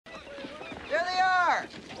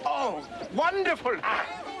Wonderful!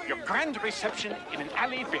 Your grand reception in an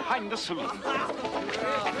alley behind the saloon.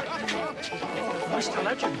 Mr.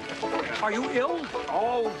 Legend, are you ill?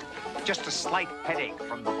 Oh, just a slight headache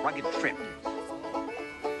from the rugged trip.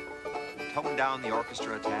 Tone down the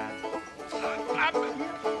orchestra a tad.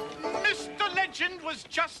 Mr. Legend was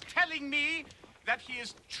just telling me that he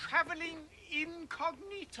is traveling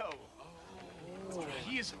incognito. Oh.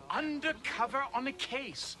 He is undercover on a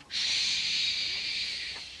case.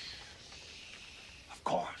 Shh. Of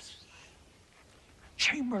course.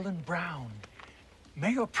 Chamberlain Brown,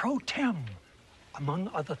 Mayor Pro Tem, among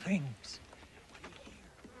other things.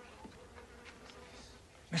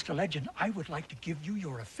 Mr. Legend, I would like to give you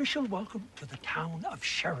your official welcome to the town of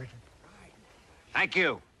Sheridan. Thank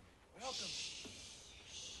you. Welcome.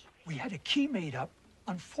 We had a key made up.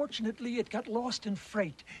 Unfortunately, it got lost in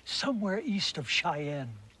freight somewhere east of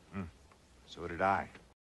Cheyenne. So did I.